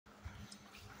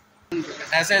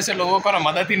ऐसे ऐसे लोगों को ना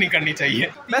मदद ही नहीं करनी चाहिए।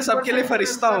 मैं सबके लिए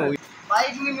फरिश्ता हूँ।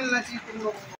 बाइक नहीं मिलना चाहिए तुम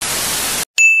लोगों को।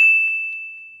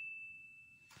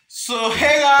 So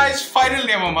hey guys,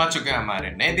 फाइनली हम आ चुके हैं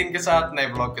हमारे नए दिन के साथ, नए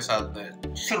ब्लॉग के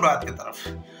साथ, शुरुआत की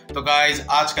तरफ। तो गाइस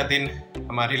आज का दिन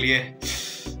हमारे लिए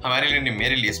नहीं,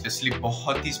 मेरे लिए स्पेशली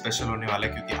बहुत ही स्पेशल होने वाला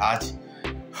है, क्योंकि आज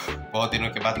बहुत दिनों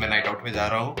के बाद मैं नाइट आउट में जा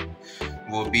रहा हूँ,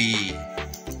 वो भी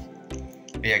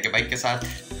भैया के बाइक के साथ।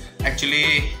 एक्चुअली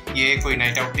ये कोई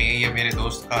नाइट आउट नहीं है, ये मेरे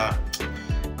दोस्त का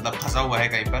मतलब फंसा हुआ है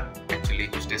कहीं पर एक्चुअली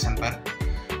स्टेशन पर,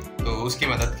 तो उसकी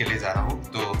मदद के लिए जा रहा हूँ।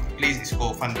 तो प्लीज़ इसको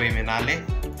फन वे में ना ले,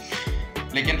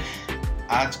 लेकिन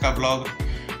आज का ब्लॉग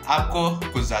आपको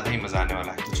कुछ ज़्यादा ही मज़ा आने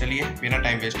वाला है। तो चलिए बिना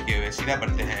टाइम वेस्ट किए हुए सीधा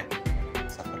बढ़ते हैं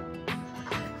सफ़र।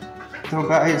 तो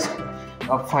गाइस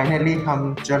अब फाइनली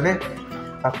हम चले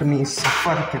अपनी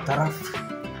सफ़र की तरफ।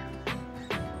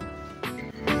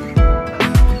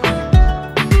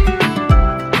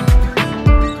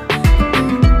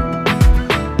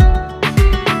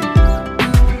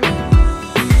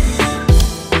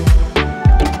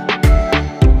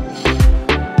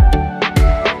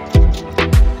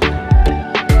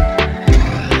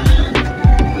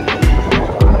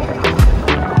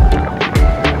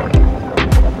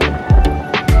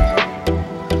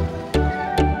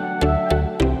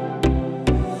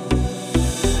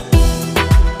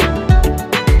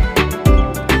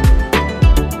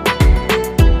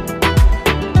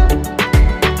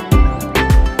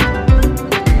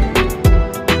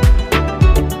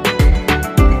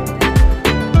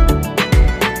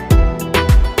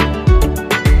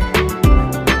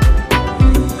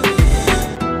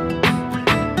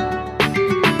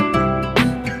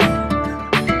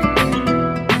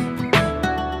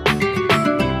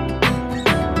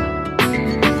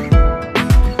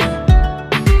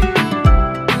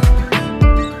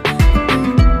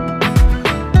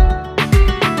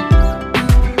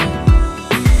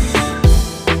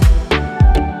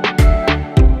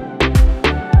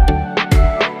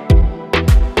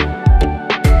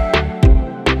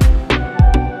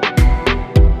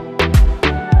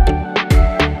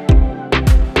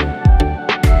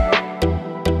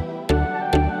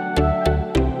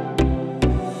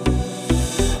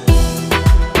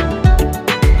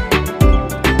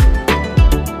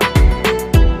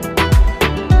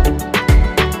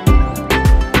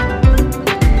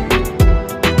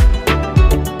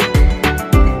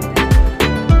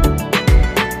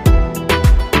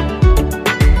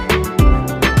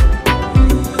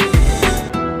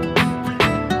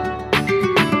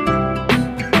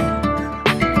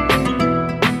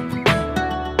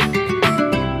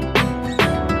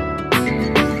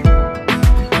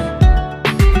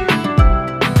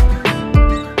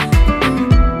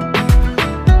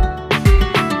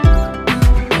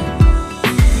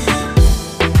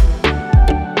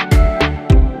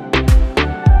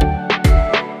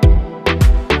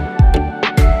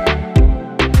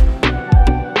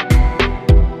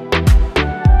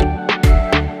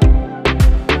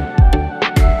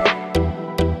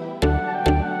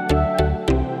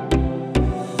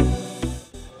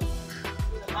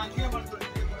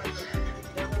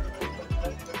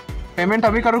 पेमेंट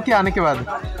अभी करूँ कि आने के बाद?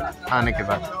 आने के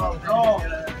बाद।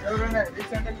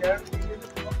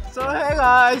 सो है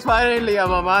गाइस, फाइनली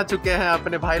अब हम आ चुके हैं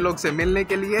अपने भाई लोग से मिलने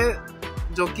के लिए,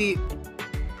 जो कि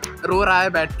रो रहा है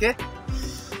बैठ के,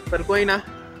 पर कोई ना,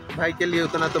 भाई के लिए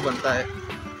उतना तो बनता है।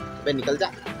 बे निकल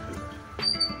जा।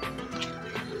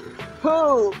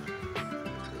 हो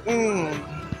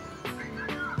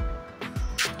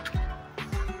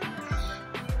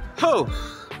हो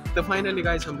तो फाइनली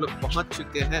गाइस हम लोग पहुंच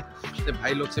चुके हैं अपने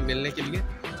भाई लोग से मिलने के लिए।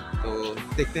 तो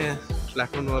देखते हैं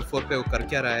प्लेटफॉर्म नंबर 4 पे वो कर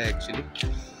क्या रहा है एक्चुअली।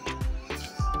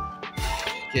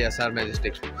 KSR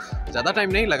मैजेस्टिक ज़्यादा टाइम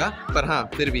नहीं लगा, पर हाँ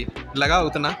फिर भी लगा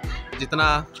उतना जितना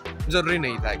ज़रूरी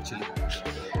नहीं था एक्चुअली।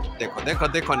 देखो देखो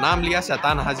देखो, नाम लिया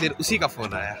शैतान हाजिर, उसी का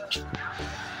फ़ोन आया।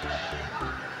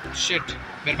 शिट,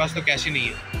 मेरे पास तो कैश ही नहीं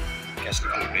है, कैश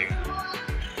निकालना पड़ेगा।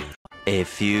 A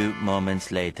few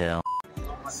moments later.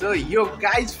 So yo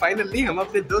guys, finally हम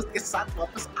अपने दोस्त के साथ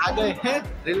वापस आ गए हैं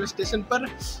रेलवे स्टेशन पर,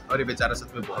 और ये बेचारा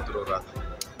सच में बहुत रो रहा था।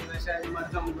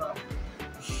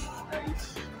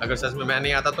 अगर सच में मैं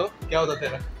नहीं आता तो क्या होता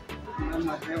तेरा?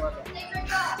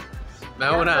 मैं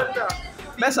हूँ ना,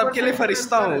 मैं सबके लिए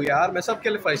फरिश्ता हूँ यार, मैं सबके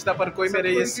लिए फरिश्ता, पर कोई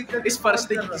मेरे इस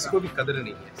फरिश्ते की किसी को भी कदर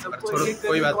नहीं है। पर छोड़ो,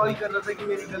 कोई बात नहीं। कर रहा था कि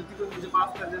मेरी गलती को मुझे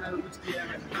माफ कर देना, कुछ किया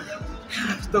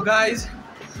मैंने। तो गाइस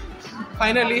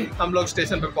फाइनली हम लोग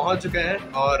स्टेशन पर पहुंच चुके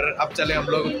हैं, और अब चले हम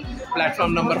लोग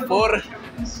प्लेटफॉर्म नंबर 4।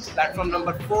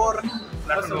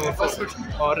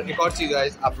 और एक और चीज़ है,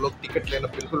 आप लोग टिकट लेना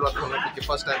बिल्कुल मत होना, क्योंकि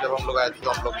फर्स्ट टाइम जब हम लोग आए थे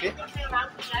तो हम लोग के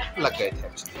लग गए थे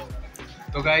एक्चुअली।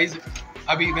 तो गाइज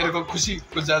अभी मेरे को खुशी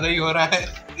कुछ ज्यादा ही हो रहा है।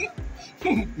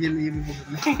 ये भी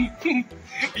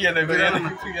ये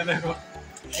देखो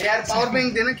यार पावर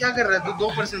बैंक देना, क्या कर रहा है? तो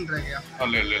 2% रह गया।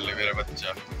 ले मेरा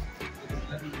बच्चा।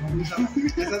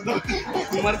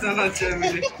 मर जाना चाहिए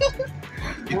मुझे।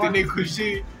 इतनी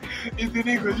खुशी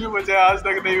मुझे आज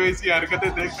तक नहीं हुई इसी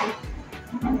हरकतें देख के।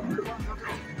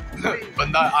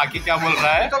 बंदा आके क्या बोल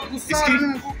रहा है? इसकी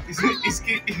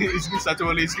सच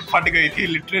बोली, इसकी फट गई थी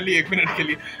लिटरली 1 मिनट के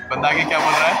लिए। बंदा आके क्या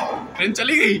बोल रहा है? ट्रेन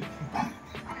चली गई।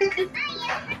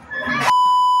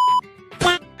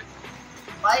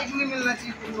 बाइक नहीं मिलना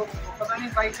चाहिए तुम लोगों को, पता नहीं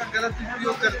बाइक का गलत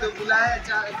उपयोग करते हो। बुलाया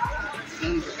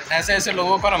ऐसे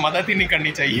लोगों को ना मदद ही नहीं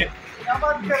करनी चाहिए। क्या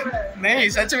बात कर रहे हैं? नहीं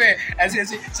सच में ऐसे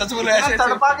सच बोले ऐसे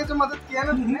तड़पा के जो मदद किया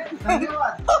ना तुमने,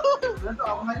 धन्यवाद। मैं तो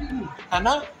आभारी हूँ, है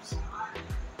ना?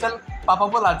 चल पापा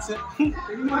बोल आज से।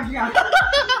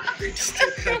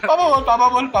 पापा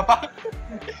बोल पापा।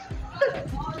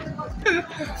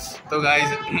 तो गाइस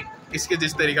इसके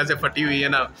जिस तरीका से फटी हुई है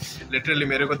ना, लिटरली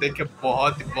मेरे को देख के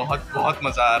बहुत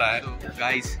मजा आ रहा है। तो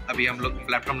गाइस अभी हम लोग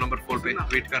प्लेटफॉर्म नंबर 4 पे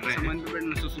वेट कर रहे हैं।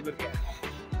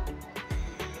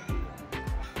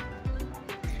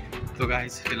 तो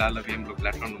गाइस फिलहाल अभी हम लोग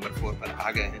प्लेटफॉर्म नंबर 4 पर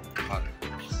आ गए हैं और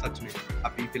सच में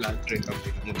अभी फिलहाल ट्रेन का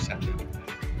कोई नुकसान नहीं।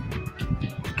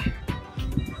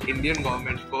 इंडियन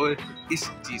गवर्नमेंट को इस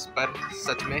चीज़ पर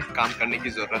सच में काम करने की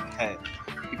ज़रूरत है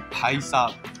कि भाई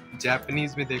साहब,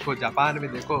 जापानीज़ में देखो, जापान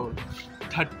में देखो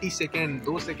 30 सेकेंड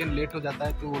 2 सेकेंड लेट हो जाता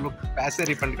है तो वो लोग पैसे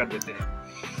रिफंड कर देते हैं।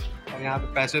 और यहाँ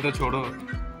पे पैसे तो छोड़ो,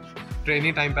 ट्रेन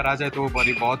ही टाइम पर आ जाए तो वो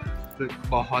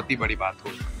बहुत ही बड़ी बात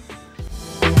हो।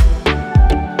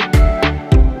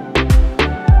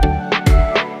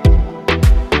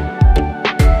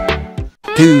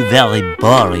 Two very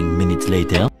boring minutes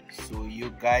later. So you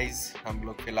guys, हम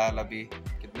लोग फिलहाल अभी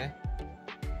कितने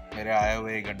मेरे आए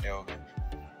हुए 1 घंटे हो गए,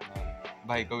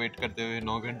 भाई को वेट करते हुए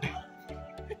 9 घंटे।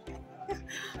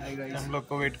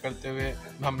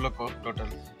 हम लोग को टोटल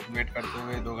वेट करते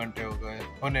हुए 2 घंटे हो गए,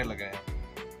 होने लगे हैं।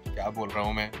 क्या बोल रहा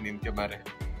हूँ मैं, नींद के मारे।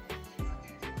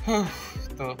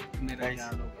 तो मेरा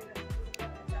याद होगा।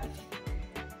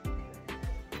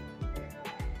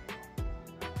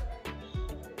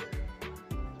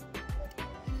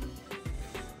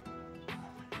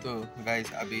 तो गाइस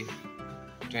अभी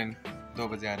ट्रेन 2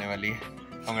 बजे आने वाली है।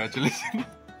 कांग्रेचुलेशन।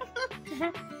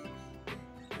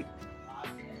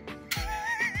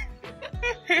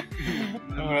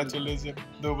 कांग्रेचुलेशन,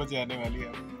 2 बजे आने वाली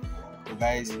है। तो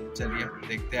गाइस चलिए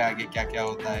देखते हैं आगे क्या क्या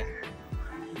होता है।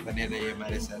 बने रहिए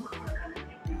हमारे साथ।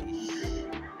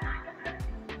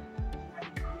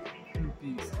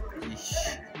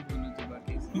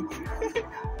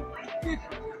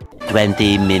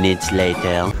 20 minutes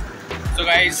later. तो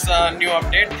गाइस न्यू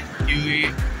अपडेट कि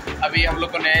अभी हम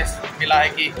लोगों ने मिला है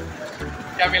कि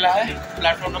क्या मिला है,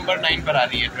 प्लेटफॉर्म नंबर 9 पर आ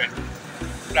रही है ट्रेन।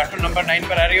 प्लेटफॉर्म नंबर 9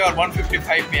 पर आ रही है और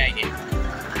 1:55 में आएगी।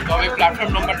 तो अभी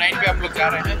प्लेटफॉर्म नंबर 9 पे आप लोग जा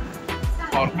रहे हैं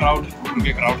और क्राउड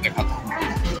देखा था।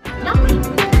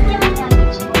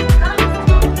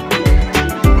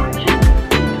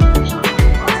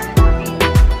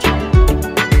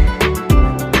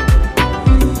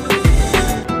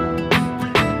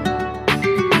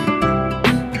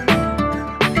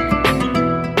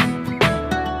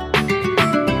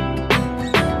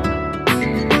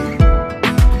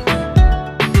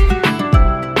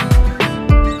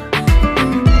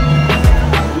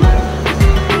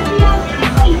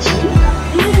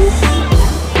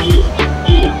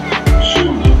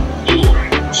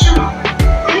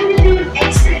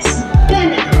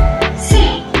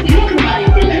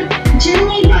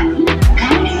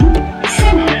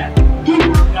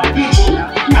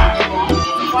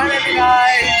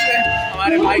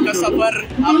 हमारे भाई का सफर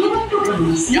अब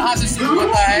यहाँ से शुरू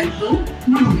होता है।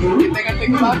 कितने घंटे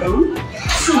के बाद?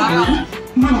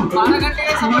 12 घंटे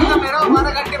का सफर था मेरा,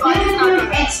 12 घंटे बाद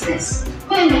एक्सप्रेस।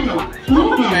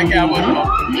 मैं क्या बोल रहा हूँ?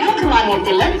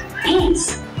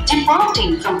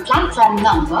 Departing from platform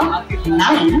number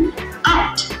 9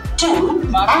 at 2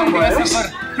 hours.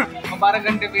 12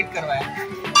 घंटे वेट करवाया।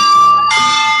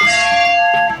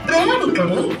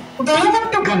 ಪ್ರಯಾಣಿಕರೇ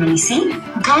ದಯವಿಟ್ಟು ಗಮನಿಸಿ,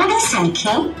 ಗಾಡಿ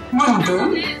ಸಂಖ್ಯೆ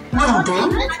 1104.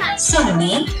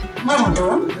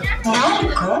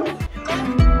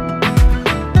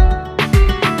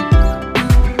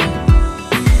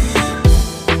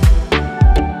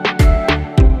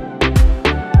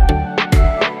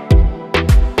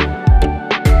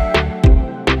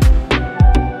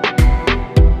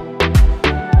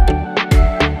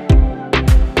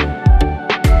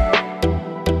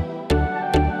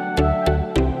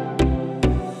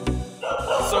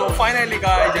 फाइनली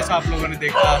गाइस, जैसा आप लोगों ने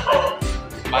देखा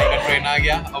भाई का ट्रेन आ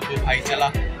गया। अब वो भाई चला,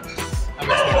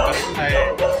 हमें छोड़कर आए,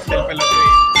 दिल पे लग गई।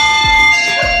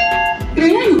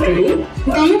 ಪ್ರಯಾಣಿಕರೇ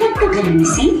ದಯವಿಟ್ಟು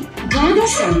ಗಮನಿಸಿ ಗಾಡಿ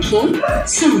ಸಂಖ್ಯೆ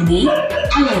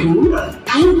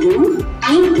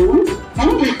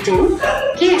 05659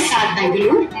 ಕೆಎಸ್ಆರ್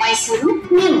ಬೆಂಗಳೂರು ಮೈಸೂರು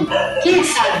ಮೆಲ್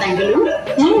ಕೆಎಸ್ಆರ್ ಬೆಂಗಳೂರು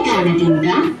ನಿಲ್ದಾಣದಿಂದ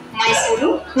ಮೈಸೂರು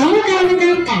ನಿಲ್ದಾಣದ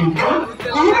ತನಕ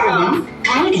ಹೊರಡುವ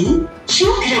ಗಾಡಿ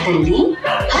ಶೀಘ್ರದಲ್ಲಿ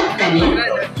 10ನೇ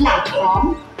ಪ್ಲಾಟ್ಫಾರ್ಮ್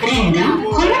ರಿಂದ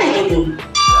ಹೊರಡಲಿದೆ।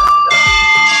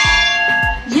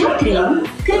 यात्रियों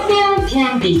कृपया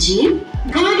ध्यान दीजिए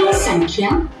गाड़ी संख्या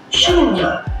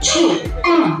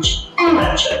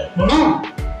 0658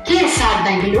 KSR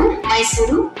Bengaluru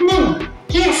Mysuru new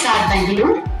KSR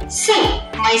Bengaluru से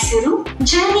मैसूरू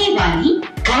जाने वाली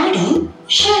गाड़ी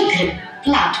शीघ्र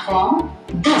प्लेटफॉर्म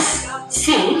 10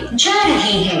 से जा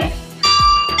रही है।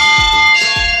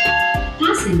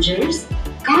 पैसेंजर्स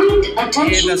काइंड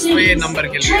अटेंशन 10वें नंबर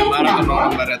के लिए हमारा तो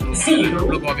नंबर है, तो हम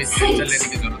लोग को अभी चलने की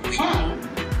जरूरत नहीं।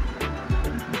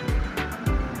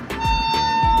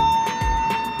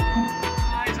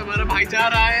 हमारा भाई जा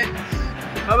रहा है,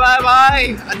 बाय भाई,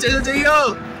 अच्छे से जाइयो।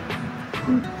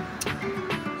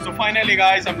 सो फाइनली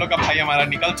गाइस हम लोग का भाई हमारा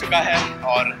निकल चुका है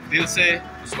और दिल से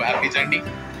उसको हैप्पी जर्नी।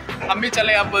 हम भी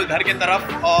चले अब घर की तरफ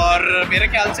और मेरे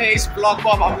ख्याल से इस ब्लॉग को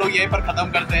अब हम लोग यहीं पर ख़त्म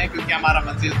करते हैं क्योंकि हमारा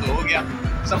मंजिल तो हो गया,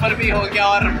 सफ़र भी हो गया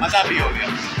और मज़ा भी हो गया।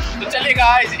 तो चलिए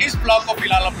गाइस इस ब्लॉग को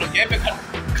फिलहाल हम लोग यहीं पे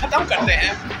ख़त्म करते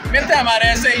हैं। मिलते हैं हमारे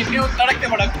ऐसे ही न्यू तड़कते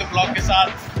भड़कते ब्लॉग के साथ,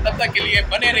 तब तक के लिए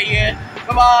बने रहिए,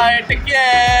 bye bye, take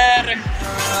care.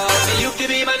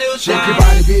 Shake your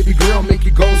body, baby girl, make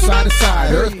it go side to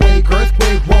side. Earthquake,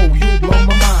 earthquake, whoa, you blow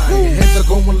my mind. Your hips are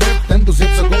going left and those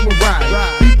hips are going